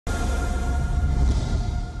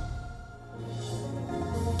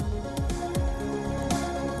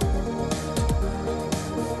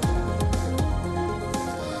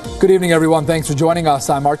Good evening, everyone. Thanks for joining us.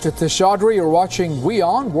 I'm Archit Chaudhry. You're watching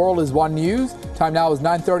WION, World is One News. Time now is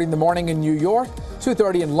 9:30 in the morning in New York,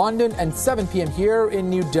 2:30 in London, and 7 p.m. here in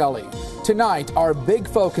New Delhi. Tonight, our big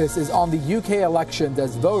focus is on the UK elections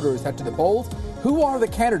as voters head to the polls. Who are the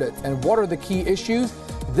candidates and what are the key issues?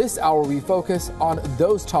 This hour, we focus on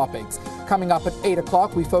those topics. Coming up at 8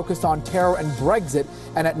 o'clock, we focus on terror and Brexit.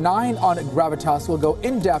 And at 9 on Gravitas, we'll go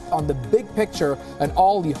in-depth on the big picture and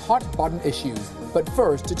all the hot-button issues. But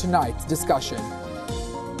first, to tonight's discussion.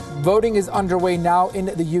 Voting is underway now in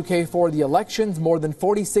the UK for the elections. More than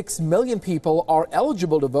 46 million people are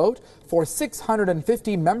eligible to vote for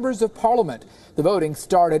 650 members of parliament. The voting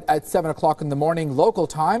started at 7 o'clock in the morning local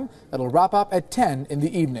time. It'll wrap up at 10 in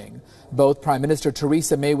the evening. Both Prime Minister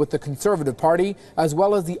Theresa May with the Conservative Party, as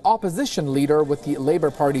well as the opposition leader with the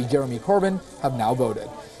Labour Party, Jeremy Corbyn, have now voted.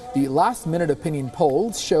 The last-minute opinion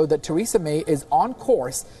polls show that Theresa May is on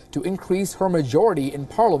course to increase her majority in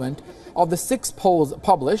Parliament. Of the 6 polls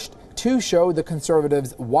published, 2 showed the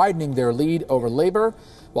Conservatives widening their lead over Labour,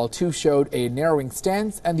 while 2 showed a narrowing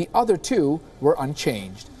stance, and the other 2 were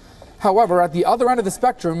unchanged. However, at the other end of the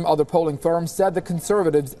spectrum, other polling firms said the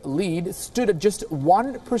Conservatives' lead stood at just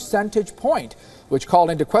 1 percentage point, which called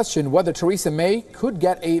into question whether Theresa May could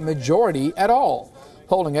get a majority at all.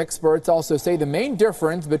 Polling experts also say the main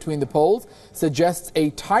difference between the polls suggests a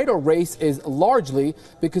tighter race is largely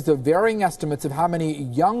because of varying estimates of how many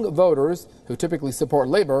young voters who typically support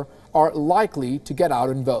Labour are likely to get out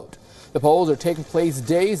and vote. The polls are taking place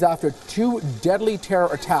days after 2 deadly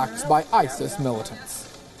terror attacks by ISIS militants.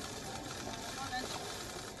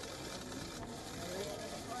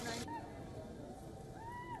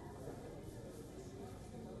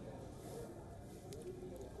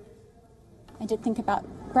 I did think about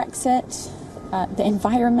Brexit, the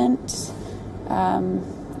environment,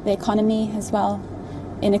 the economy as well,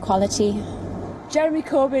 inequality. Jeremy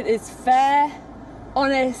Corbyn is fair,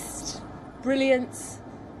 honest, brilliant.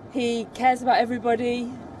 He cares about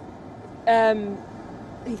everybody.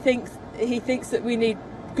 He thinks that we need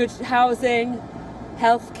good housing,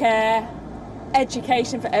 healthcare,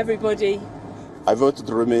 education for everybody. I voted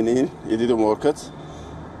to remain in. It didn't work it.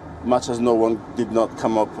 Much as no one did not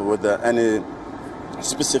come up with any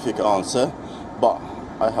specific answer, but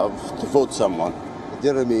I have to vote someone.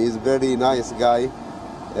 Jeremy is a very nice guy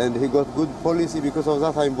and he got good policy. Because of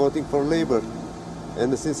that I'm voting for Labour,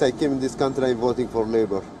 and since I came in this country I'm voting for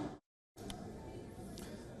Labour.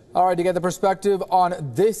 All right, to get the perspective on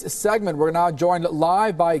this segment, we're now joined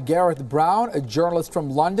live by Gareth Brown, a journalist from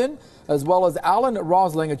London, as well as Alan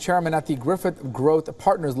Rosling, a chairman at the Griffith Growth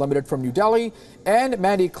Partners Limited from New Delhi, and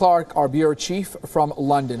Mandy Clark, our bureau chief from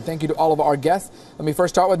London. Thank you to all of our guests. Let me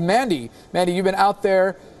first start with Mandy. Mandy, you've been out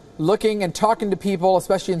there looking and talking to people,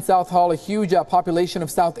 especially in South Hall, a huge population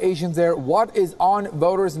of South Asians there. What is on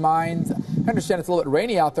voters' minds? I understand it's a little bit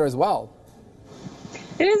rainy out there as well.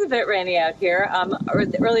 It is a bit rainy out here.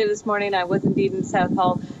 Earlier this morning, I was indeed in South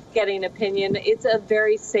Hall getting opinion. It's a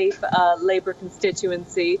very safe Labour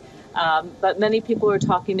constituency, but many people are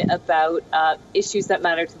talking about issues that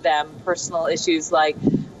matter to them, personal issues like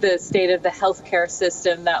the state of the healthcare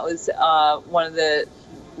system. That was one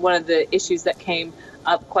of the issues that came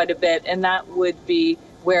up quite a bit, and that would be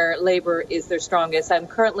where Labour is their strongest. I'm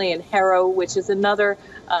currently in Harrow, which is another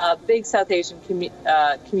big South Asian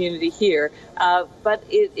community here, but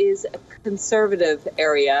it is a conservative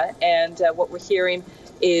area, and what we're hearing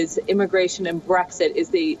is immigration and Brexit is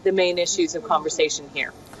the main issues of conversation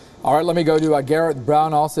here. All right, let me go to Gareth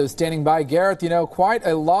Brown, also standing by. Gareth, you know, quite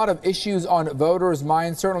a lot of issues on voters'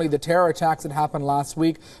 minds. Certainly the terror attacks that happened last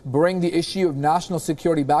week bring the issue of national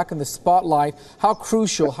security back in the spotlight. How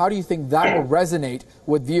crucial, how do you think that will resonate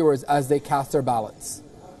with viewers as they cast their ballots?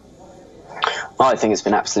 Well, I think it's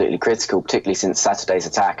been absolutely critical, particularly since Saturday's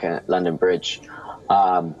attack at London Bridge.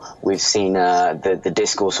 We've seen the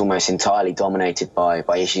discourse almost entirely dominated by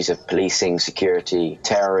issues of policing, security,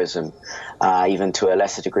 terrorism, even to a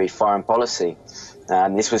lesser degree foreign policy.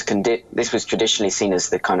 This was traditionally seen as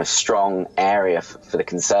the kind of strong area for the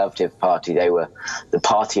Conservative Party. They were the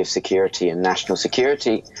party of security and national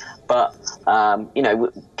security. But, you know,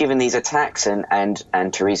 given these attacks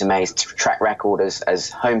and Theresa May's track record as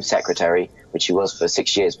Home Secretary, which she was for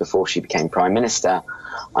 6 years before she became Prime Minister,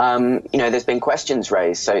 you know, there's been questions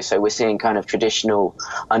raised. So we're seeing kind of traditional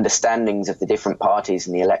understandings of the different parties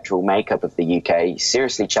and the electoral makeup of the UK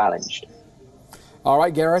seriously challenged. All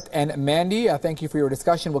right, Gareth and Mandy, thank you for your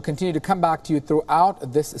discussion. We'll continue to come back to you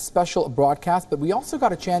throughout this special broadcast, but we also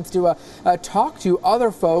got a chance to talk to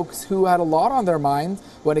other folks who had a lot on their minds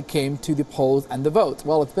when it came to the polls and the votes.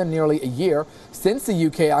 Well, it's been nearly a year since the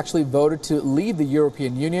UK actually voted to leave the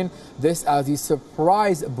European Union, this as the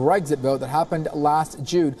surprise Brexit vote that happened last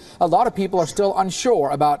June. A lot of people are still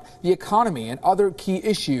unsure about the economy and other key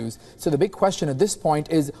issues. So the big question at this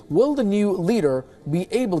point is, will the new leader be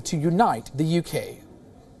able to unite the UK?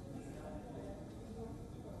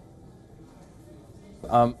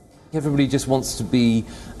 Everybody just wants to be,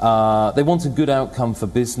 they want a good outcome for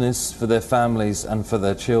business, for their families and for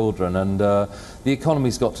their children, and the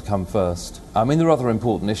economy's got to come first. I mean, there are other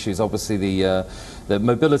important issues. Obviously, the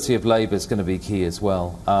mobility of labour is going to be key as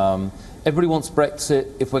well. Everybody wants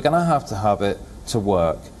Brexit, if we're going to have it, to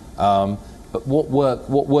work. But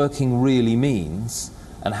what working really means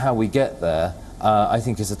and how we get there, I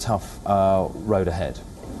think is a tough road ahead.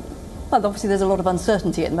 Well, obviously there's a lot of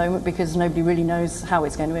uncertainty at the moment because nobody really knows how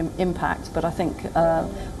it's going to impact, but I think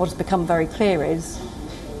what has become very clear is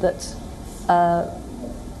that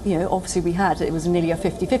obviously it was nearly a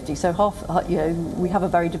 50-50, so we have a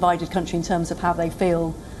very divided country in terms of how they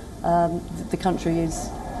feel the country is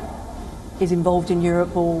involved in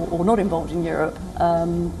Europe or not involved in Europe.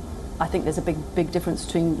 I think there's a big difference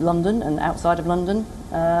between London and outside of London.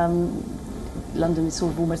 London is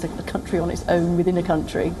sort of almost a country on its own within a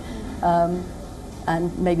country.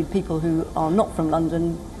 And maybe people who are not from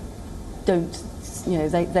London don't,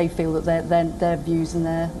 they feel that their views and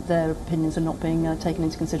their opinions are not being taken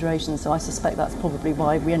into consideration. So I suspect that's probably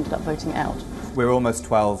why we ended up voting out. We're almost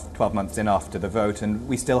 12 months in after the vote, and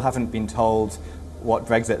we still haven't been told what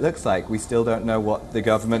Brexit looks like. We still don't know what the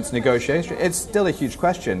government's negotiation. It's still a huge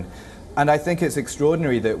question. And I think it's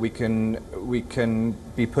extraordinary that we can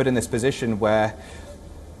be put in this position where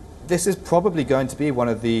this is probably going to be one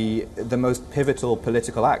of the most pivotal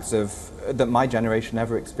political acts that my generation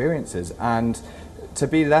ever experiences. And to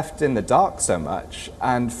be left in the dark so much,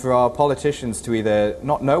 and for our politicians to either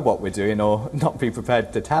not know what we're doing or not be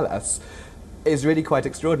prepared to tell us, is really quite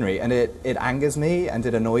extraordinary. And it angers me and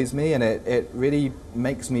it annoys me, and it really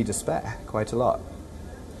makes me despair quite a lot.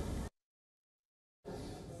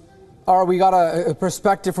 All right, we got a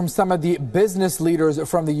perspective from some of the business leaders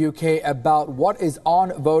from the UK about what is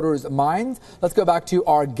on voters' minds. Let's go back to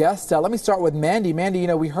our guest. Let me start with Mandy. Mandy,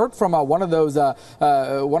 we heard from one of those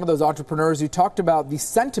entrepreneurs who talked about the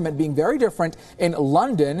sentiment being very different in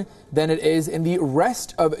London than it is in the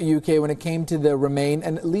rest of UK when it came to the Remain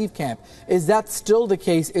and Leave camp. Is that still the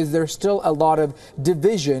case? Is there still a lot of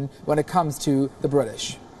division when it comes to the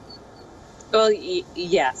British? Well,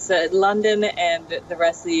 yes. London and the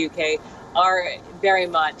rest of the UK are very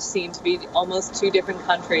much seen to be almost two different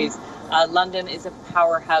countries. London is a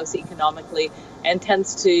powerhouse economically and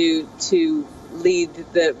tends to lead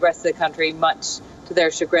the rest of the country, much to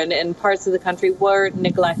their chagrin. And parts of the country were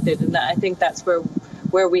neglected, and I think that's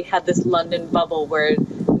where we had this London bubble, where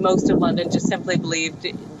most of London just simply believed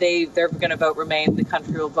they're going to vote Remain, the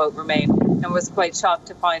country will vote Remain, and was quite shocked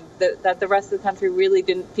to find that the rest of the country really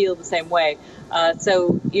didn't feel the same way.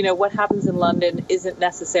 So what happens in London isn't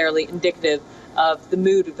necessarily indicative of the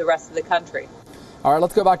mood of the rest of the country. All right,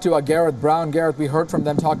 let's go back to Gareth Brown. Gareth, we heard from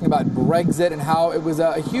them talking about Brexit and how it was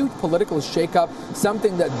a huge political shakeup,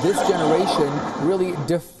 something that this generation really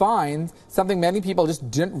defined, something many people just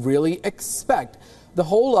didn't really expect. The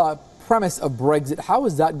whole premise of Brexit, how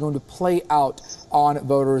is that going to play out on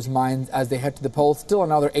voters' minds as they head to the polls? Still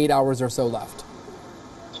another 8 hours or so left.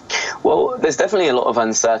 Well, there's definitely a lot of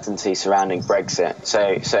uncertainty surrounding Brexit. So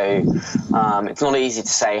it's not easy to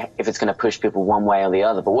say if it's going to push people one way or the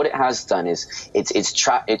other. But what it has done is it's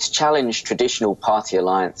challenged traditional party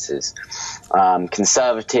alliances.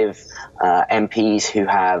 Conservative MPs who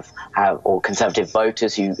have or conservative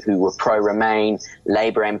voters who were pro-Remain,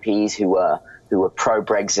 Labour MPs who were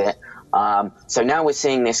pro-Brexit. So now we're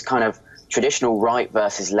seeing this kind of traditional right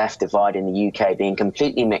versus left divide in the UK being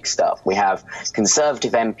completely mixed up. We have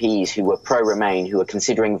Conservative MPs who were pro-Remain, who are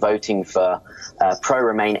considering voting for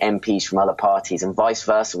pro-Remain MPs from other parties, and vice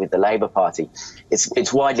versa with the Labour Party.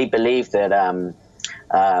 It's widely believed that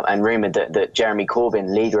and rumoured that Jeremy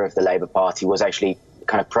Corbyn, leader of the Labour Party, was actually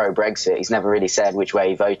kind of pro-Brexit. He's never really said which way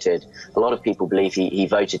he voted. A lot of people believe he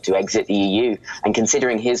voted to exit the EU, and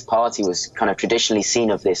considering his party was kind of traditionally seen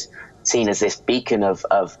as this beacon of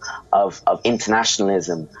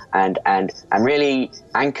internationalism and really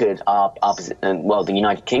anchored the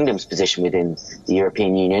United Kingdom's position within the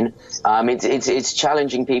European Union. It's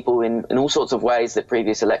challenging people in all sorts of ways that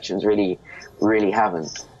previous elections really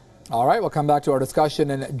haven't. All right, we'll come back to our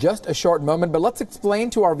discussion in just a short moment, but let's explain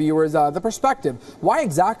to our viewers the perspective. Why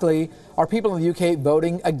exactly are people in the UK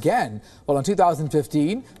voting again? Well, in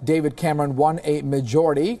 2015, David Cameron won a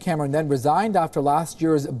majority. Cameron then resigned after last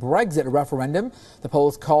year's Brexit referendum. The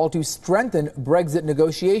polls called to strengthen Brexit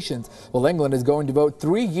negotiations. Well, England is going to vote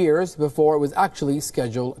 3 years before it was actually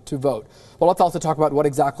scheduled to vote. Well, let's also talk about what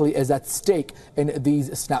exactly is at stake in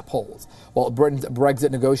these snap polls. Well, Britain's Brexit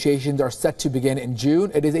negotiations are set to begin in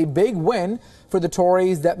June. It is a big win for the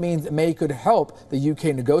Tories. That means May could help the UK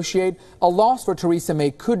negotiate. A loss for Theresa May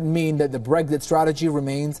could mean that the Brexit strategy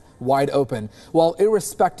remains wide open. Well,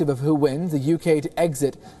 irrespective of who wins, the UK to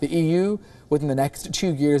exit the EU within the next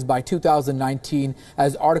 2 years by 2019,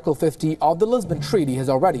 as Article 50 of the Lisbon Treaty has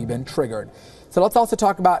already been triggered. So let's also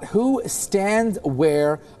talk about who stands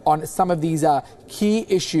where on some of these key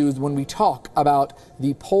issues when we talk about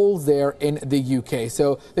the polls there in the UK.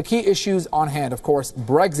 So the key issues on hand, of course,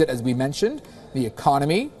 Brexit, as we mentioned, the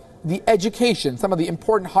economy, the education, some of the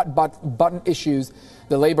important hot button issues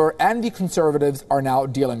the Labour and the Conservatives are now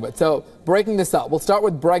dealing with. So breaking this up, we'll start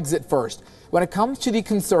with Brexit first. When it comes to the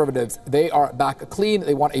Conservatives, they are back clean.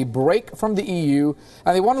 They want a break from the EU,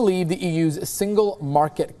 and they want to leave the EU's single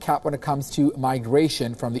market cap when it comes to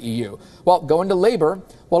migration from the EU. Well, going to Labour,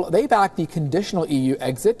 well, they back the conditional EU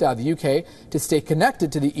exit, the UK, to stay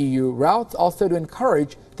connected to the EU routes, also to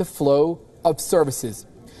encourage the flow of services.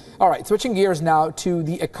 All right, switching gears now to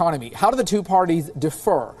the economy. How do the two parties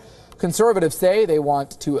differ? Conservatives say they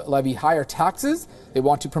want to levy higher taxes, they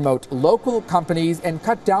want to promote local companies and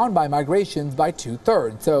cut down by migrations by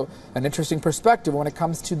 2/3. So an interesting perspective when it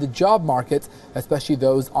comes to the job markets, especially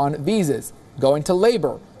those on visas. Going to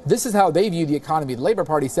Labour, this is how they view the economy. The Labour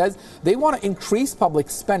Party says they want to increase public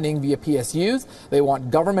spending via PSUs. They want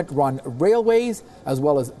government-run railways as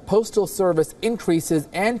well as postal service increases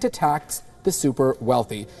and to tax the super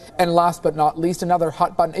wealthy. And last but not least, another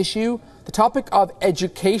hot button issue, the topic of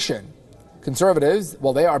education. Conservatives,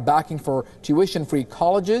 well, they are backing for tuition-free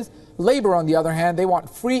colleges. Labour, on the other hand, they want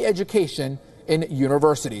free education in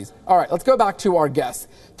universities. All right, let's go back to our guests.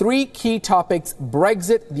 3 key topics: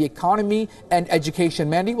 Brexit, the economy, and education.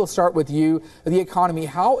 Mandy, we'll start with you. The economy,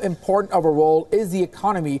 how important of a role is the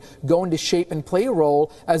economy going to shape and play a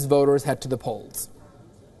role as voters head to the polls?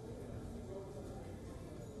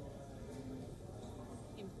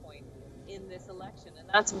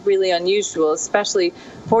 That's really unusual, especially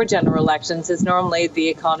for general elections, as normally the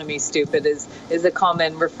economy stupid is a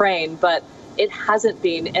common refrain, but it hasn't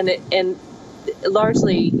been, and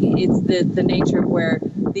largely it's the nature of where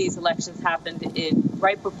these elections happened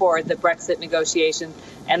right before the Brexit negotiations,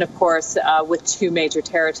 and of course with 2 major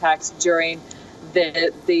terror attacks during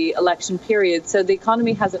the election period. So the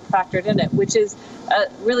economy hasn't factored in it, which is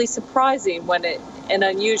really surprising and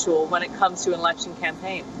unusual when it comes to an election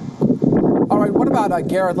campaign. All right, what about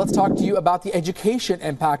Gareth? Let's talk to you about the education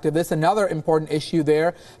impact of this, another important issue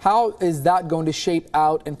there. How is that going to shape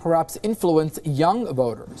out and perhaps influence young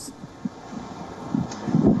voters?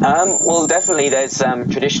 Well, definitely there's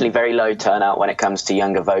traditionally very low turnout when it comes to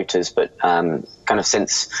younger voters, but kind of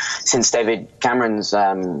since David Cameron's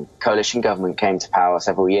coalition government came to power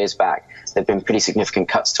several years back, there have been pretty significant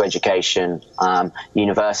cuts to education.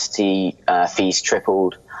 University fees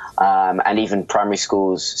tripled. And even primary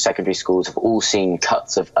schools, secondary schools have all seen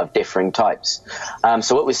cuts of differing types.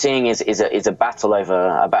 So what we're seeing is a battle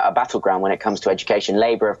a battleground when it comes to education.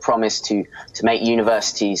 Labour have promised to make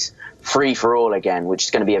universities free for all again, which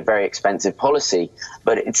is going to be a very expensive policy.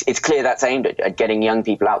 But it's clear that's aimed at getting young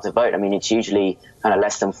people out to vote. I mean, it's usually kind of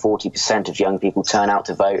less than 40% of young people turn out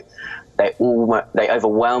to vote. They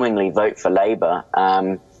overwhelmingly vote for Labour.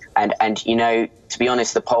 And you know, to be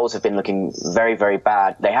honest, the polls have been looking very, very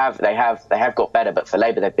bad. They have got better, but for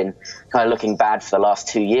Labour they've been kind of looking bad for the last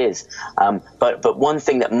 2 years. But one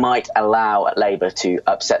thing that might allow Labour to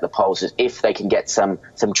upset the polls is if they can get some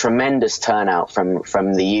tremendous turnout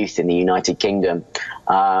from the youth in the United Kingdom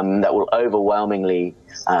that will overwhelmingly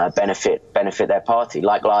benefit their party.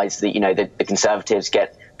 Likewise, the Conservatives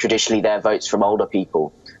get traditionally their votes from older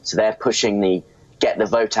people, so they're pushing the get the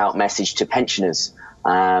vote out message to pensioners.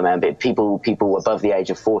 And people above the age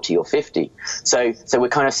of 40 or 50. So we're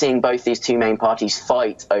kind of seeing both these 2 main parties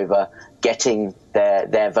fight over getting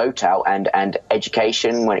their vote out, and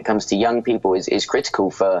education when it comes to young people is critical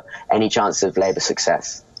for any chance of Labour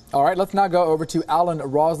success. All right, let's now go over to Alan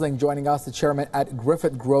Rosling joining us, the chairman at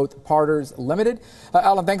Griffith Growth Partners Limited.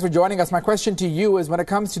 Alan, thanks for joining us. My question to you is, when it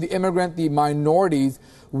comes to the immigrant, the minorities,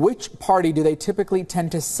 which party do they typically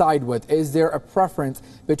tend to side with? Is there a preference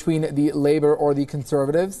between the Labour or the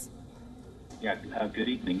Conservatives? Yeah, good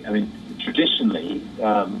evening. I mean, traditionally,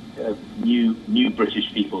 new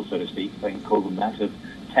British people, so to speak, if I can call them that, have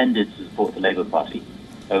tended to support the Labour Party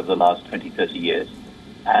over the last 20, 30 years.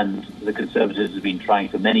 And the Conservatives have been trying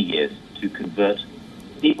for many years to convert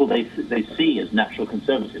people they see as natural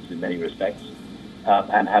Conservatives in many respects,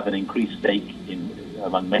 and have an increased stake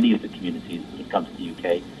among many of the communities that have come to the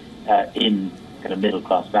UK in kind of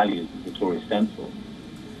middle-class values that the Tories stand for.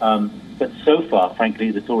 But so far,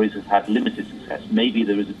 frankly, the Tories have had limited success. Maybe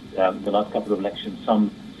there is, the last couple of elections,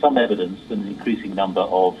 some evidence that an increasing number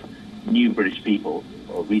of new British people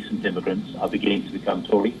or recent immigrants are beginning to become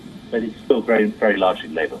Tory, but it's still very, very largely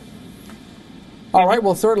Labour. All right,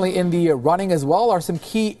 well, certainly in the running as well are some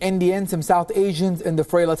key Indians, some South Asians in the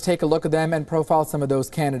fray. Let's take a look at them and profile some of those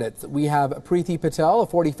candidates. We have Preeti Patel, a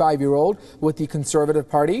 45-year-old with the Conservative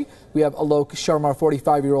Party. We have Alok Sharma, a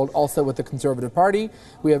 45-year-old also with the Conservative Party.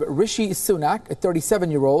 We have Rishi Sunak, a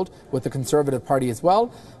 37-year-old with the Conservative Party as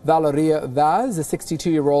well. Valeria Vaz, a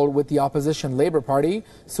 62-year-old with the opposition Labour Party.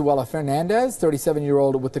 Suella Fernandez,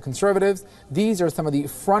 37-year-old with the Conservatives. These are some of the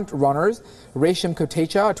front runners. Resham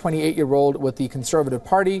Kotecha, a 28-year-old with the Conservative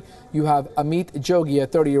Party. You have Amit Jogi, a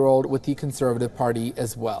 30-year-old with the Conservative Party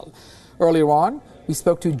as well. Earlier on, we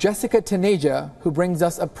spoke to Jessica Taneja, who brings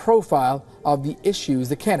us a profile of the issues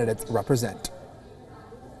the candidates represent.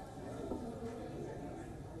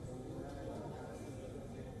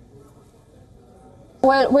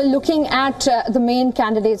 Well, we're looking at the main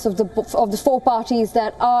candidates of the four parties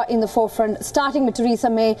that are in the forefront, starting with Theresa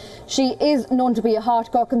May. She is known to be a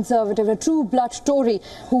hardcore Conservative, a true-blood Tory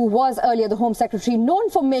who was earlier the Home Secretary, known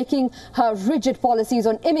for making her rigid policies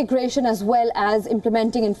on immigration as well as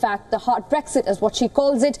implementing, in fact, the hard Brexit, as what she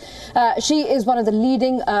calls it. She is one of the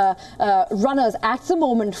leading runners at the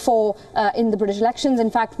moment for in the British elections. In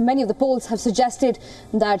fact, many of the polls have suggested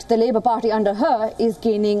that the Labour Party under her is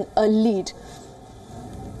gaining a lead.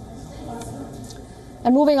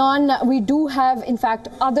 And moving on, we do have, in fact,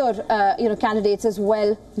 other candidates as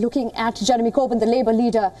well. Looking at Jeremy Corbyn, the Labour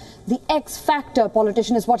leader, the X-Factor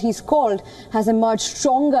politician is what he's called, has emerged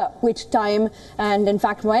stronger with time. And in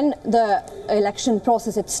fact, when the election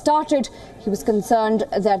process had started, he was concerned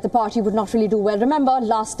that the party would not really do well. Remember,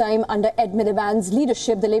 last time under Ed Miliband's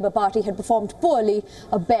leadership, the Labour Party had performed poorly,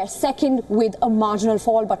 a bare second with a marginal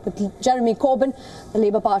fall. But with Jeremy Corbyn, the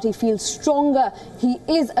Labour Party feels stronger. He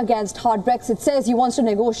is against hard Brexit, says he wants to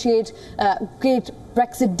negotiate great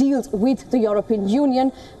Brexit deals with the European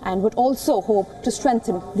Union and would also hope to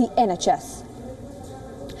strengthen the NHS.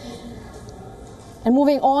 And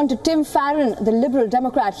moving on to Tim Farron, the Liberal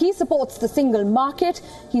Democrat. He supports the single market.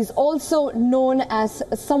 He's also known as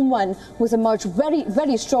someone who's emerged very,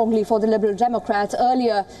 very strongly for the Liberal Democrats.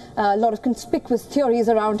 Earlier, a lot of conspicuous theories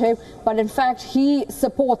around him. But in fact, he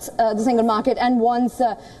supports the single market and wants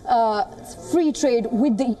free trade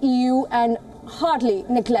with the EU and hardly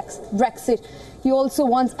neglects Brexit. He also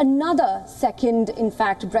wants another second, in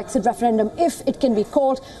fact, Brexit referendum, if it can be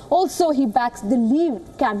called. Also, he backs the Leave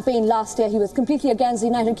campaign last year. He was completely against the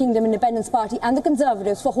United Kingdom Independence Party and the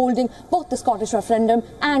Conservatives for holding both the Scottish referendum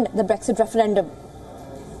and the Brexit referendum.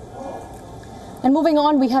 And moving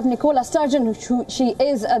on, we have Nicola Sturgeon, she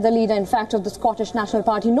is the leader, in fact, of the Scottish National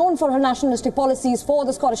Party, known for her nationalistic policies for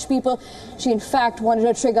the Scottish people. She, in fact,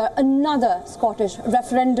 wanted to trigger another Scottish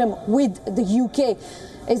referendum with the UK.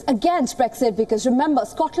 Is against Brexit because, remember,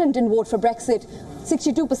 Scotland didn't vote for Brexit.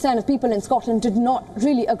 62% of people in Scotland did not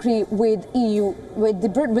really agree with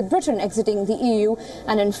with Britain exiting the EU.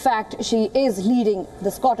 And in fact, she is leading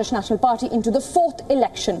the Scottish National Party into the fourth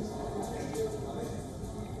election.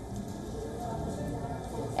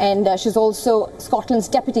 And she's also Scotland's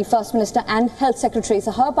Deputy First Minister and Health Secretary. So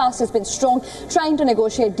her past has been strong, trying to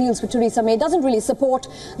negotiate deals with Theresa May. Doesn't really support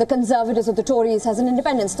the Conservatives or the Tories, has an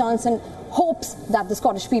independent stance and hopes that the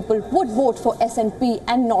Scottish people would vote for SNP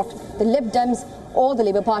and not the Lib Dems or the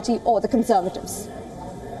Labour Party or the Conservatives.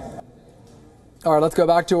 All right, let's go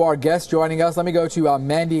back to our guest joining us. Let me go to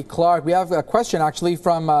Mandy Clark. We have a question actually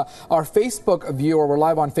from our Facebook viewer. We're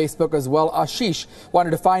live on Facebook as well. Ashish wanted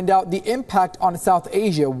to find out the impact on South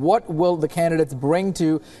Asia. What will the candidates bring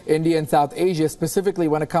to India and South Asia, specifically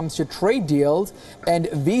when it comes to trade deals and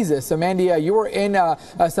visas? So, Mandy, you were in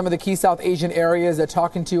some of the key South Asian areas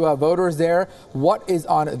talking to voters there. What is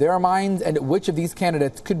on their minds and which of these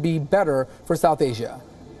candidates could be better for South Asia?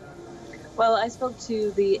 Well, I spoke to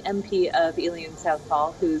the MP of Ely and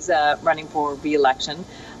Southall, who's running for re-election,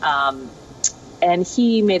 and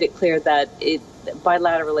he made it clear that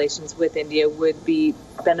bilateral relations with India would be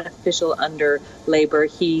beneficial under Labour.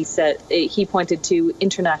 He said he pointed to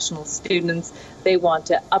international students. They want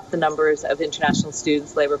to up the numbers of international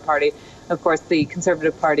students. Labour Party, of course, the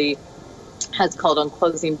Conservative Party has called on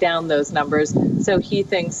closing down those numbers. So he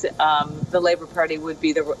thinks the Labour Party would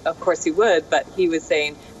be of course he would, but he was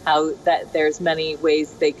saying how that there's many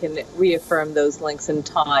ways they can reaffirm those links and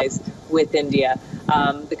ties with India.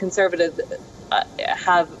 The Conservatives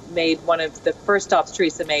have made one of the first stops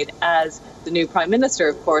Theresa made as the new Prime Minister,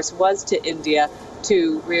 of course, was to India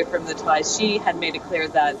to reaffirm the ties. She had made it clear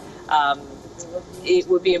that it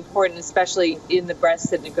would be important, especially in the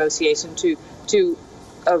Brexit negotiation, to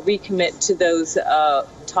recommit to those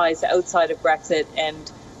ties outside of Brexit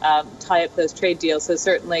and tie up those trade deals. So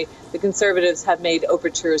certainly the Conservatives have made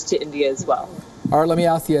overtures to India as well. All right, let me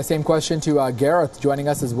ask the same question to Gareth joining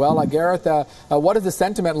us as well. Gareth, what is the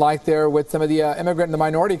sentiment like there with some of the immigrant and the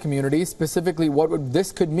minority communities, specifically what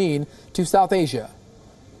this could mean to South Asia?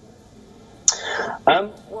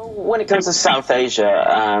 When it comes to South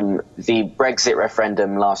Asia, the Brexit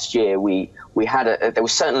referendum last year, there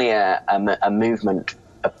was certainly a movement,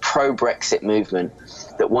 a pro-Brexit movement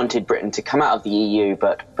that wanted Britain to come out of the EU,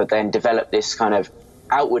 but then develop this kind of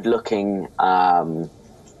outward-looking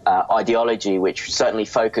ideology, which certainly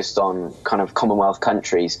focused on kind of Commonwealth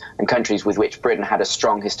countries and countries with which Britain had a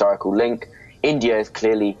strong historical link. India is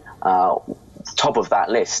clearly top of that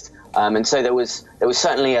list. And so there was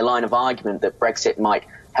certainly a line of argument that Brexit might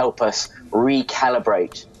help us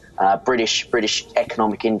recalibrate British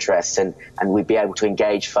economic interests, and we'd be able to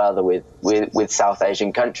engage further with South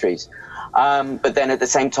Asian countries. But then at the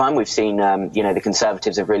same time, we've seen the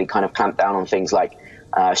Conservatives have really kind of clamped down on things like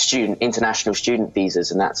international student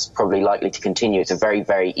visas, and that's probably likely to continue. It's a very,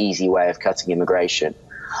 very easy way of cutting immigration.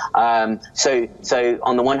 So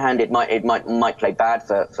on the one hand, it might play bad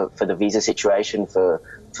for the visa situation for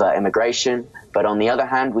immigration, but on the other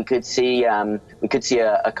hand, we could see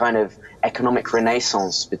a kind of economic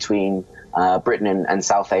renaissance between Britain and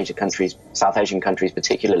South Asian countries,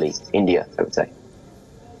 particularly India, I would say.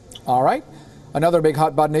 All right. Another big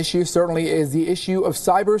hot button issue certainly is the issue of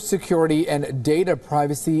cybersecurity and data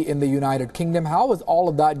privacy in the United Kingdom. How is all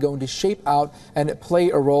of that going to shape out and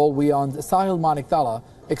play a role? WION's Sahil Manikdala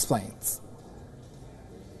explains.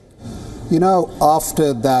 You know,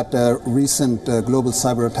 after that recent global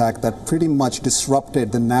cyber attack that pretty much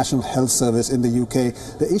disrupted the National Health Service in the UK,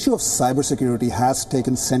 the issue of cybersecurity has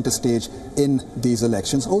taken center stage in these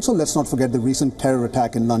elections. Also, let's not forget the recent terror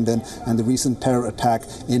attack in London and the recent terror attack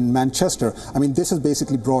in Manchester. I mean, this has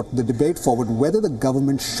basically brought the debate forward whether the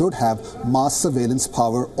government should have mass surveillance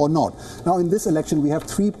power or not. Now, in this election, we have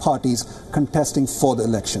three parties contesting for the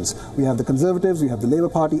elections. We have the Conservatives, we have the Labour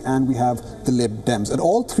Party, and we have the Lib Dems. And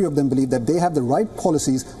all three of them believe that they have the right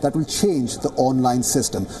policies that will change the online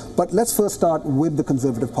system. But let's first start with the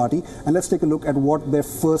Conservative Party, and let's take a look at what their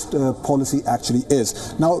first policy actually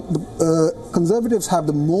is. Now, the Conservatives have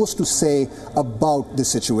the most to say about this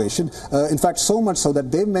situation. In fact, so much so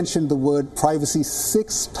that they've mentioned the word privacy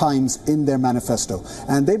 6 times in their manifesto.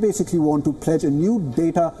 And they basically want to pledge a new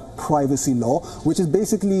data privacy law, which is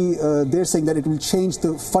basically, they're saying that it will change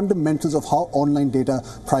the fundamentals of how online data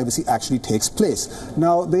privacy actually takes place.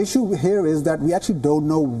 Now, the issue here is that we actually don't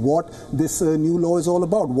know what this new law is all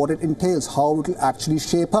about, what it entails, how it will actually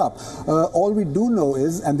shape up. All we do know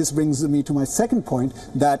is, and this brings me to my second point,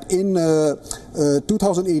 that in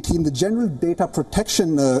 2018, the General Data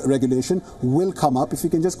Protection Regulation will come up. If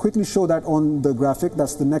you can just quickly show that on the graphic,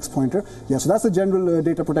 that's the next pointer. Yeah, so that's the General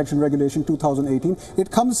Data Protection Regulation 2018.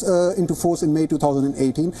 It comes into force in May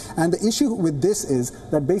 2018, and the issue with this is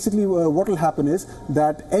that basically what will happen is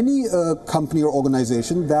that any company or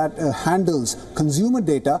organization that handles consumer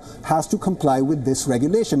data has to comply with this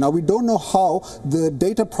regulation. Now, we don't know how the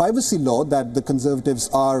data privacy law that the Conservatives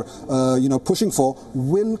are pushing for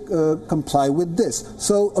will comply with this.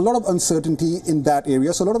 So a lot of uncertainty in that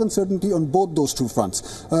area. So a lot of uncertainty on both those two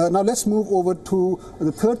fronts. Now let's move over to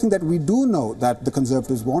the third thing that we do know that the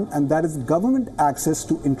Conservatives want, and that is government access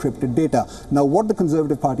to encrypted data. Now, what the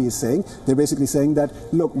Conservative Party is saying, they're basically saying that,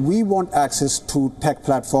 look, we want access to tech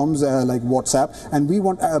platforms like WhatsApp, and we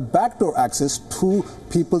want backdoor access to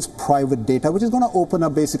people's private data, which is going to open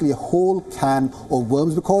up basically a whole can of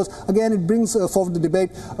worms, because again it brings forward the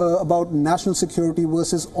debate about national security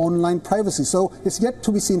versus online privacy. So it's yet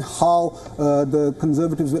to be seen how the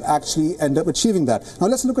Conservatives will actually end up achieving that. Now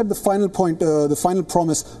let's look at the final point, the final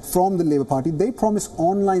promise from the Labour Party. They promise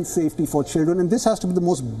online safety for children, and this has to be the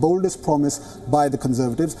most boldest promise by the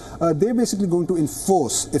Conservatives. They're basically going to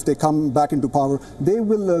enforce, if they come back into power, they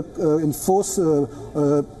will enforce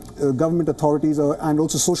government authorities and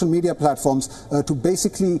also social media platforms to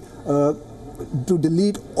basically to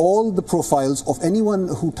delete all the profiles of anyone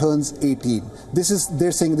who turns 18.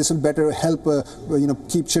 They're saying this will better help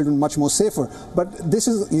keep children much more safer. But this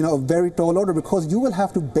is a very tall order, because you will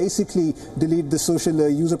have to basically delete the social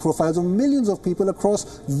user profiles of millions of people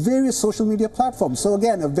across various social media platforms. So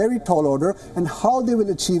again, a very tall order, and how they will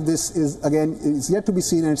achieve this is yet to be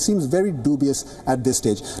seen, and it seems very dubious at this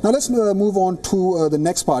stage. Now let's move on to the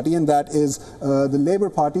next party, and that is the Labour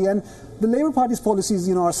Party. And the Labour Party's policies,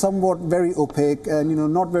 are somewhat very opaque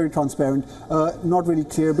and, not very transparent, not really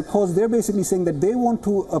clear, because they're basically saying that they want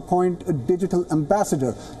to appoint a digital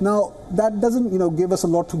ambassador. Now, that doesn't, give us a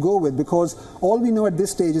lot to go with, because all we know at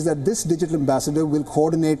this stage is that this digital ambassador will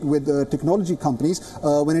coordinate with technology companies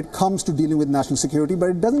when it comes to dealing with national security,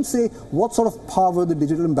 but it doesn't say what sort of power the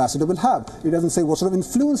digital ambassador will have. It doesn't say what sort of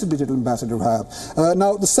influence the digital ambassador will have.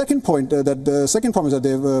 Now, the second point, the second promise that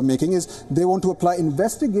they're making is they want to apply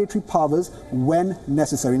investigatory powers when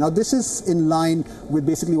necessary. Now, this is in line with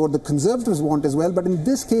basically what the Conservatives want as well, but in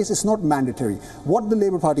this case, it's not mandatory. What the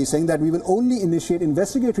Labour Party is saying, that we will only initiate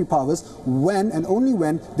investigatory powers when and only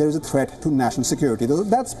when there is a threat to national security.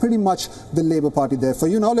 That's pretty much the Labour Party there for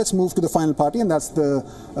you. Now, let's move to the final party, and that's the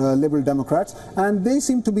Liberal Democrats, and they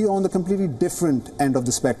seem to be on the completely different end of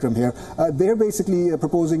the spectrum here. They're basically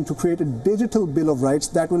proposing to create a digital Bill of Rights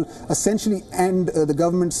that will essentially end the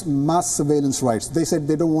government's mass surveillance rights. They said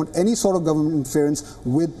they don't want any sort of government interference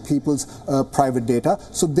with people's private data.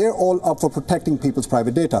 So they're all up for protecting people's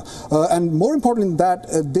private data. And more importantly than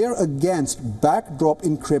that, they're against backdrop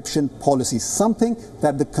encryption policies, something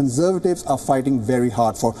that the Conservatives are fighting very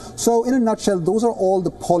hard for. So in a nutshell, those are all the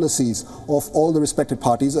policies of all the respected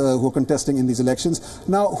parties who are contesting in these elections.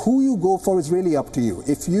 Now, who you go for is really up to you.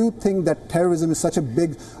 If you think that terrorism is such a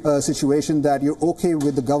big situation that you're okay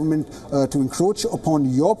with the government to encroach upon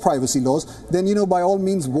your privacy laws, then, by all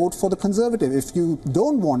means vote for the Conservative. If you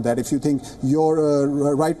don't want that, if you think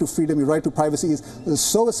your right to freedom, your right to privacy is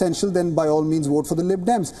so essential, then by all means vote for the Lib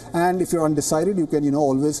Dems. And if you're undecided, you can,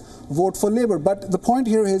 always vote for Labour. But the point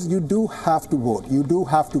here is you do have to vote. You do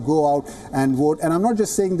have to go out and vote. And I'm not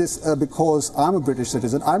just saying this because I'm a British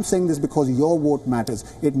citizen. I'm saying this because your vote matters.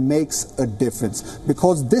 It makes a difference.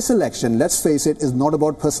 Because this election, let's face it, is not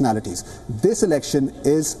about personalities. This election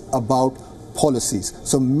is about policies.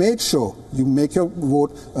 So make sure you make your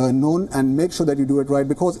vote known, and make sure that you do it right,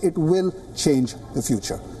 because it will change the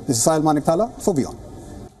future. This is Sahil Maniktala for WION.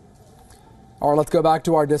 All right, let's go back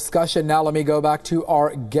to our discussion. Now let me go back to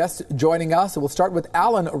our guest joining us. We'll start with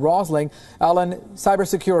Alan Rosling. Alan,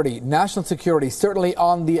 cybersecurity, national security, certainly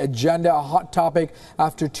on the agenda, a hot topic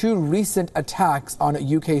after 2 recent attacks on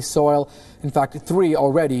UK soil. In fact, 3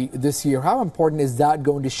 already this year. How important is that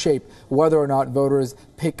going to shape whether or not voters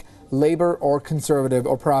pick Labour or Conservative,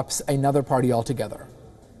 or perhaps another party altogether?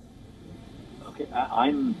 Okay,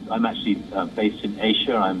 I'm actually based in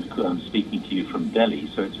Asia. I'm speaking to you from Delhi,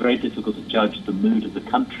 so it's very difficult to judge the mood of the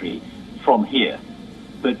country from here.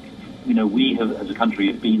 But we have, as a country,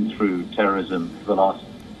 have been through terrorism for the last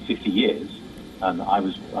 50 years. And I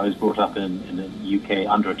was brought up in the UK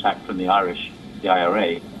under attack from the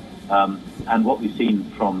IRA. And what we've seen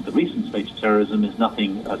from the recent spate of terrorism is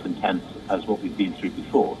nothing as intense as what we've been through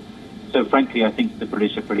before. So frankly, I think the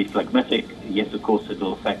British are pretty phlegmatic. Yes, of course, it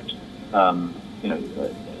will affect,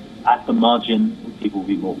 at the margin, people will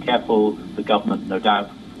be more careful. The government, no doubt,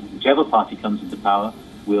 whichever party comes into power,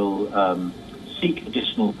 will seek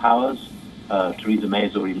additional powers. Theresa May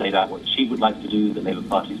has already laid out what she would like to do. The Labour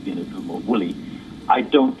Party has been a little more woolly. I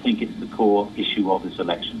don't think it's the core issue of this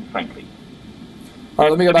election, frankly. All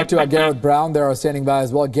right, let me go back to Gareth Brown there, standing by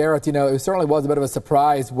as well. Gareth, it certainly was a bit of a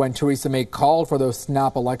surprise when Theresa May called for those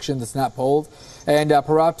snap elections, the snap polls. And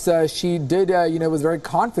perhaps she did, was very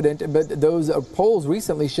confident. But those polls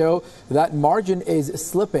recently show that margin is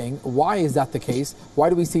slipping. Why is that the case? Why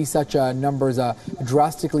do we see such numbers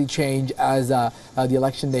drastically change as the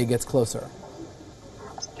election day gets closer?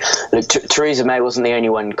 Look, Theresa May wasn't the only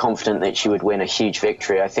one confident that she would win a huge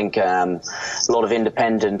victory. I think a lot of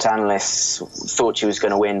independent analysts thought she was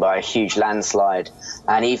going to win by a huge landslide.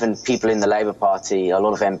 And even people in the Labour Party, a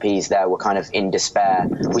lot of MPs there were kind of in despair.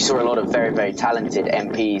 We saw a lot of very, very talented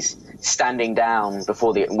MPs standing down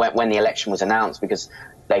before when the election was announced because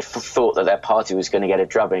they thought that their party was going to get a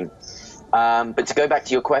drubbing. But to go back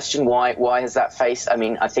to your question, why has that faced? I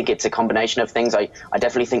mean, I think it's a combination of things. I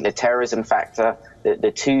definitely think the terrorism factor,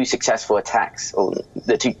 the 2 successful attacks, or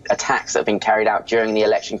the 2 attacks that have been carried out during the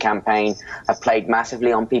election campaign have played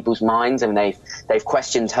massively on people's minds, and they've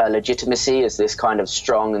questioned her legitimacy as this kind of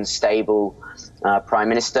strong and stable prime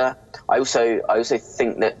minister. I also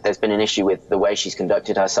think that there's been an issue with the way she's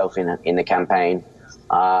conducted herself in the campaign.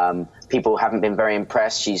 People haven't been very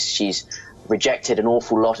impressed. She's rejected an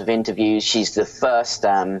awful lot of interviews. She's the first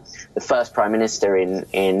prime minister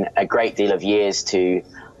in a great deal of years to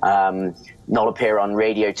not appear on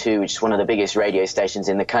Radio 2, which is one of the biggest radio stations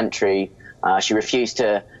in the country. She refused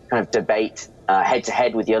to kind of debate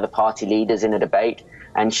head-to-head with the other party leaders in a debate,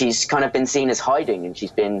 and she's kind of been seen as hiding.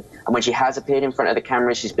 And when she has appeared in front of the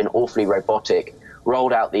camera, she's been awfully robotic,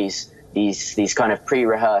 rolled out these kind of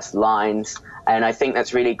pre-rehearsed lines. And I think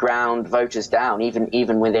that's really ground voters down.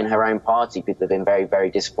 Even within her own party, people have been very,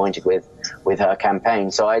 very disappointed with her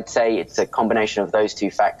campaign. So I'd say it's a combination of those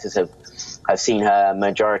two factors have seen her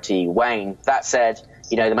majority wane. That said,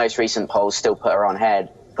 the most recent polls still put her ahead.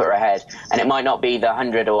 And it might not be the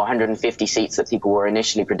 100 or 150 seats that people were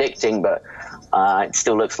initially predicting, but it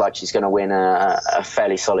still looks like she's going to win a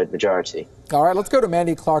fairly solid majority. All right, let's go to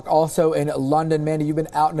Mandy Clark, also in London. Mandy, you've been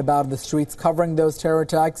out and about in the streets covering those terror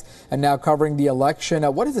attacks and now covering the election.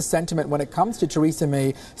 What is the sentiment when it comes to Theresa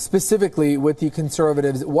May, specifically with the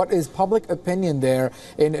Conservatives? What is public opinion there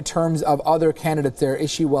in terms of other candidates there? Is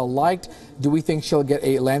she well liked? Do we think she'll get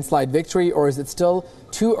a landslide victory, or is it still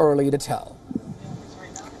too early to tell?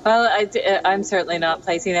 Well, I'm certainly not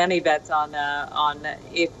placing any bets on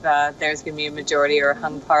if there's going to be a majority or a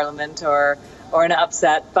hung parliament or an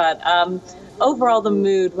upset. But overall, the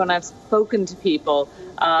mood, when I've spoken to people,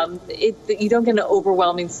 you don't get an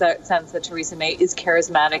overwhelming sense that Theresa May is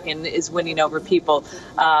charismatic and is winning over people.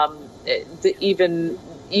 Even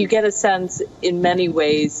you get a sense in many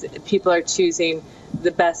ways people are choosing the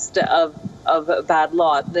best of a bad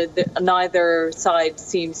lot. Neither side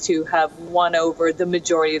seems to have won over the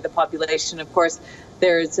majority of the population. Of course,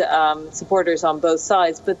 there's supporters on both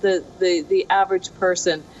sides, but the average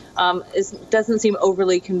person doesn't seem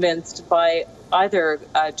overly convinced by either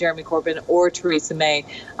Jeremy Corbyn or Theresa May,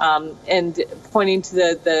 and pointing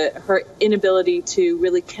to her inability to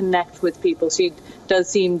really connect with people. She does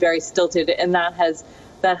seem very stilted, and that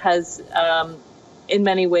has in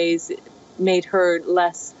many ways made her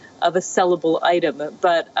less of a sellable item.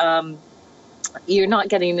 But you're not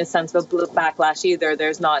getting a sense of a backlash either.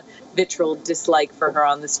 There's not vitriol dislike for her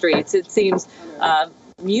on the streets. It seems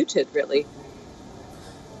muted, really.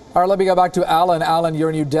 All right, let me go back to Alan. Alan, you're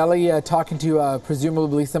in New Delhi talking to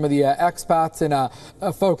presumably some of the expats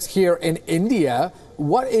and folks here in India.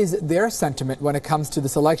 What is their sentiment when it comes to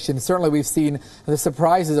this election? Certainly we've seen the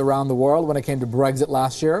surprises around the world when it came to Brexit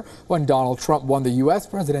last year, when Donald Trump won the U.S.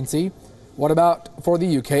 presidency. What about for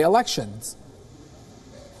the UK elections?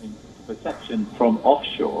 The perception from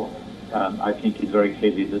offshore, I think, is very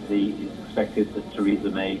clearly that it's expected that Theresa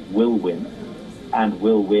May will win, and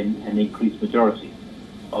will win an increased majority.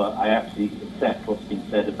 I actually accept what's been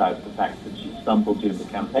said about the fact that she stumbled during the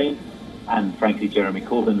campaign, and frankly, Jeremy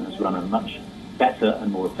Corbyn has run a much better and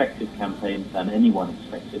more effective campaign than anyone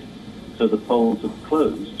expected. So the polls have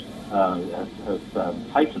closed,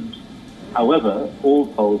 have tightened. However, all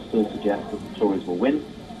polls still suggest that the Tories will win,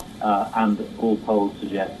 and all polls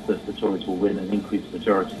suggest that the Tories will win an increased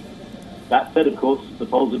majority. That said, of course, the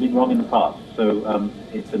polls have been wrong in the past, so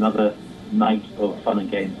it's another night of fun and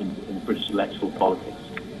games in British electoral politics.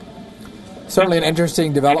 Certainly an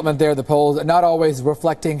interesting development there, the polls not always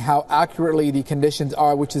reflecting how accurately the conditions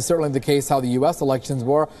are, which is certainly the case how the U.S. elections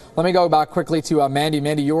were. Let me go back quickly to Mandy.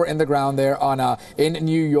 Mandy, you were in the ground there in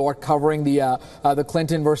New York covering the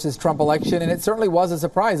Clinton versus Trump election, and it certainly was a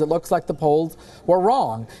surprise. It looks like the polls were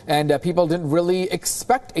wrong, and people didn't really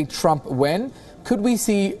expect a Trump win. Could we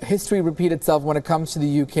see history repeat itself when it comes to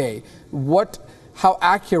the UK? How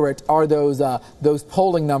accurate are those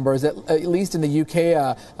polling numbers, at least in the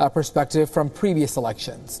UK perspective, from previous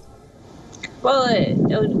elections? Well,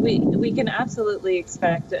 we can absolutely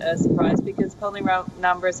expect a surprise because polling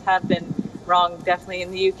numbers have been wrong, definitely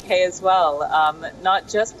in the UK as well. Not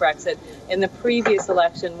just Brexit. In the previous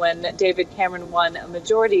election, when David Cameron won a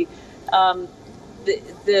majority,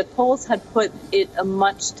 the polls had put it a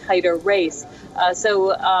much tighter race.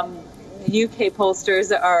 UK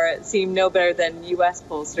pollsters seem no better than US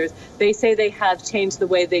pollsters. They say they have changed the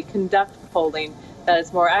way they conduct polling, that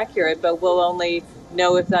it's more accurate, but we'll only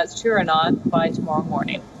know if that's true or not by tomorrow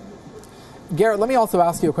morning. Garrett, let me also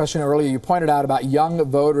ask you a question earlier. You pointed out about young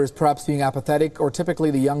voters perhaps being apathetic, or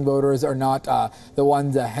typically the young voters are not the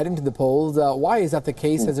ones heading to the polls. Why is that the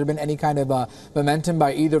case? Has there been any kind of momentum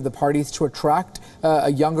by either of the parties to attract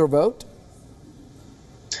a younger vote?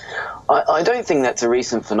 I don't think that's a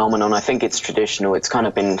recent phenomenon. I think it's traditional. It's kind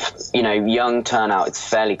of been, young turnout. It's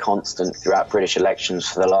fairly constant throughout British elections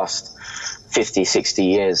for the last 50, 60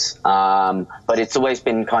 years. But it's always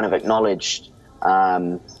been kind of acknowledged,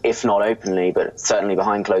 if not openly, but certainly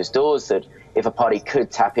behind closed doors, that if a party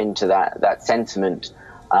could tap into that sentiment,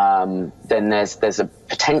 then there's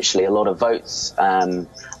potentially a lot of votes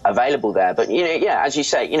available there. But as you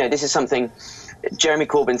say, this is something Jeremy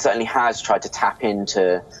Corbyn certainly has tried to tap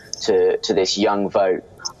into to this young vote,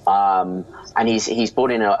 and he's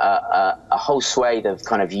brought in a whole swathe of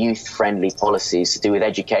kind of youth-friendly policies to do with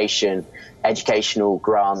education, educational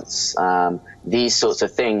grants, these sorts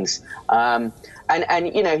of things. And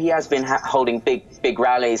he has been holding big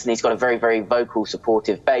rallies, and he's got a very, very vocal,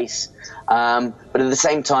 supportive base. But at the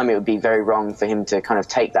same time, it would be very wrong for him to kind of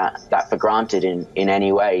take that for granted in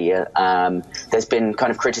any way. There's been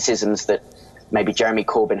kind of criticisms that maybe Jeremy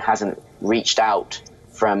Corbyn hasn't reached out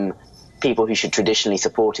from people who should traditionally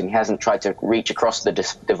support him. He hasn't tried to reach across the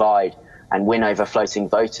divide and win over floating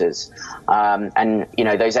voters. And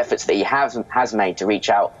those efforts that he has made to reach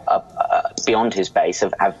out beyond his base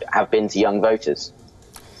have been to young voters.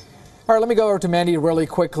 All right, let me go over to Mandy really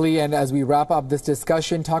quickly, and as we wrap up this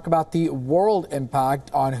discussion, talk about the world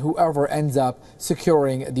impact on whoever ends up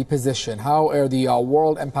securing the position. How are the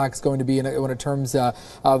world impacts going to be in terms of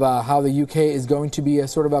how the UK is going to be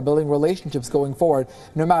sort of building relationships going forward,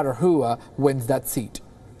 no matter who wins that seat?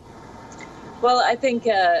 Well, I think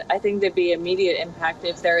there'd be immediate impact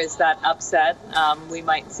if there is that upset. We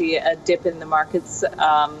might see a dip in the markets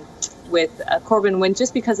with a Corbyn win,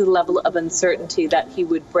 just because of the level of uncertainty that he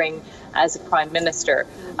would bring as a prime minister.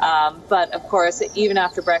 But of course, even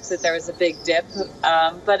after Brexit, there was a big dip,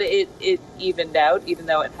 but it evened out, even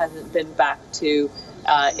though it hasn't been back to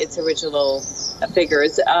its original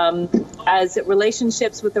figures. As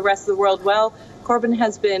relationships with the rest of the world, well, Corbyn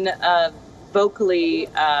has been vocally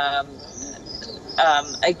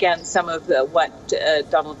against some of what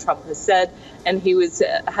Donald Trump has said, and he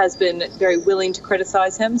has been very willing to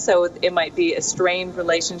criticize him, so it might be a strained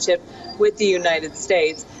relationship with the United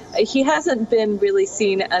States. He hasn't been really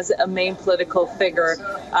seen as a main political figure,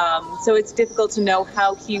 so it's difficult to know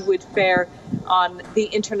how he would fare on the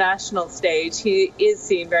international stage. He is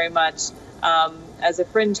seen very much as a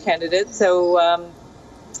fringe candidate, so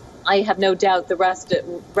I have no doubt the rest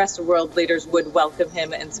of world leaders would welcome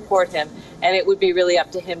him and support him, and it would be really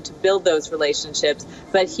up to him to build those relationships.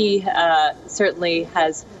 But he certainly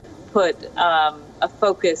has put a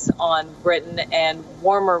focus on Britain and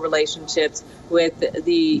warmer relationships with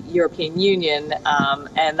the European Union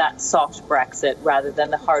and that soft Brexit rather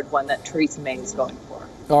than the hard one that Theresa May is going for.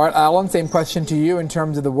 All right, Alan, same question to you in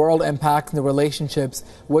terms of the world impact and the relationships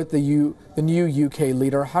with the new UK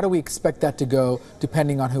leader. How do we expect that to go,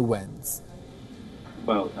 depending on who wins?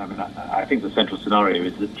 Well, I think the central scenario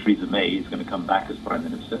is that Theresa May is going to come back as Prime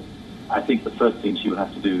Minister. I think the first thing she will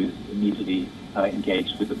have to do is immediately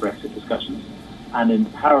engage with the Brexit discussions. And in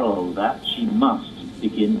parallel with that, she must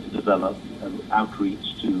begin to develop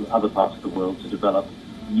outreach to other parts of the world to develop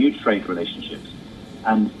new trade relationships.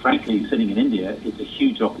 And frankly, sitting in India, it's a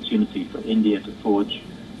huge opportunity for India to forge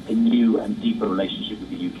a new and deeper relationship with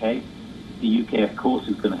the UK. The UK, of course,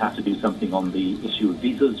 is going to have to do something on the issue of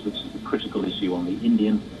visas, which is a critical issue on the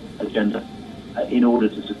Indian agenda, in order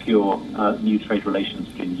to secure new trade relations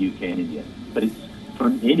between the UK and India. But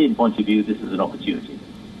from the Indian point of view, this is an opportunity.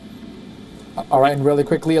 All right, and really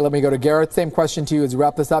quickly, let me go to Gareth. Same question to you as we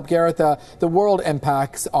wrap this up. Gareth, the world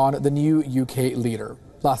impacts on the new UK leader.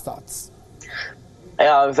 Last thoughts.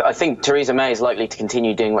 I think Theresa May is likely to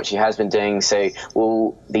continue doing what she has been doing, so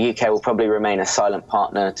the UK will probably remain a silent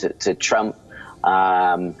partner to Trump,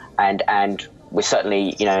 and we're certainly,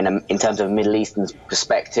 in terms of a Middle Eastern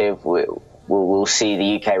perspective, we'll see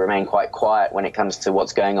the UK remain quite quiet when it comes to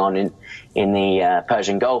what's going on in the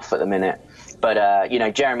Persian Gulf at the minute. But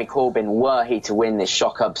Jeremy Corbyn, were he to win this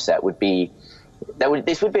shock upset,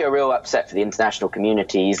 this would be a real upset for the international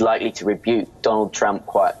community. He's likely to rebuke Donald Trump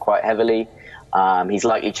quite heavily. He's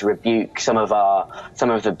likely to rebuke some of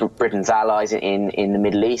Britain's allies in the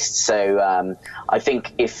Middle East. So I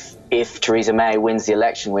think if Theresa May wins the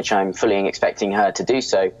election, which I'm fully expecting her to do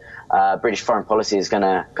so, British foreign policy is going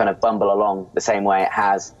to kind of bumble along the same way it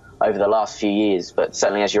has over the last few years. But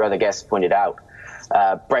certainly, as your other guests pointed out,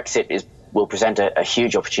 Brexit will present a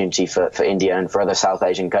huge opportunity for India and for other South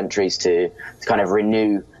Asian countries to kind of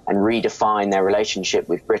renew and redefine their relationship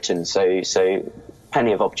with Britain. So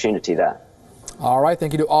plenty of opportunity there. All right.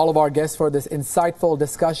 Thank you to all of our guests for this insightful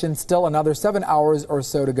discussion. Still another 7 hours or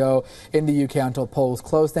so to go in the UK until polls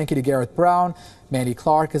close. Thank you to Gareth Brown, Mandy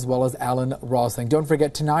Clark, as well as Alan Rosling. Don't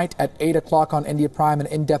forget, tonight at 8 o'clock on India Prime, an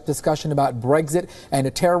in-depth discussion about Brexit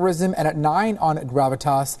and terrorism. And at 9 on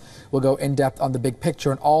Gravitas, we'll go in-depth on the big picture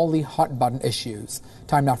and all the hot-button issues.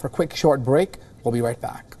 Time now for a quick, short break. We'll be right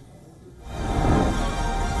back.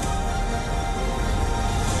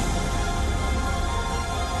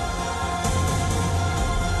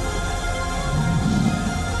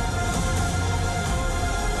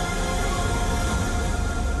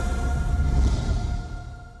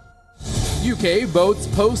 UK votes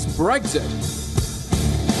post-Brexit.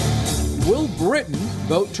 Will Britain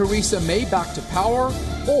vote Theresa May back to power,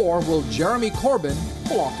 or will Jeremy Corbyn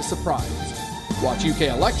pull off a surprise? Watch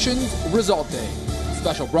UK Elections Result Day.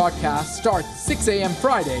 Special broadcast starts 6 a.m.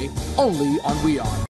 Friday, only on WION.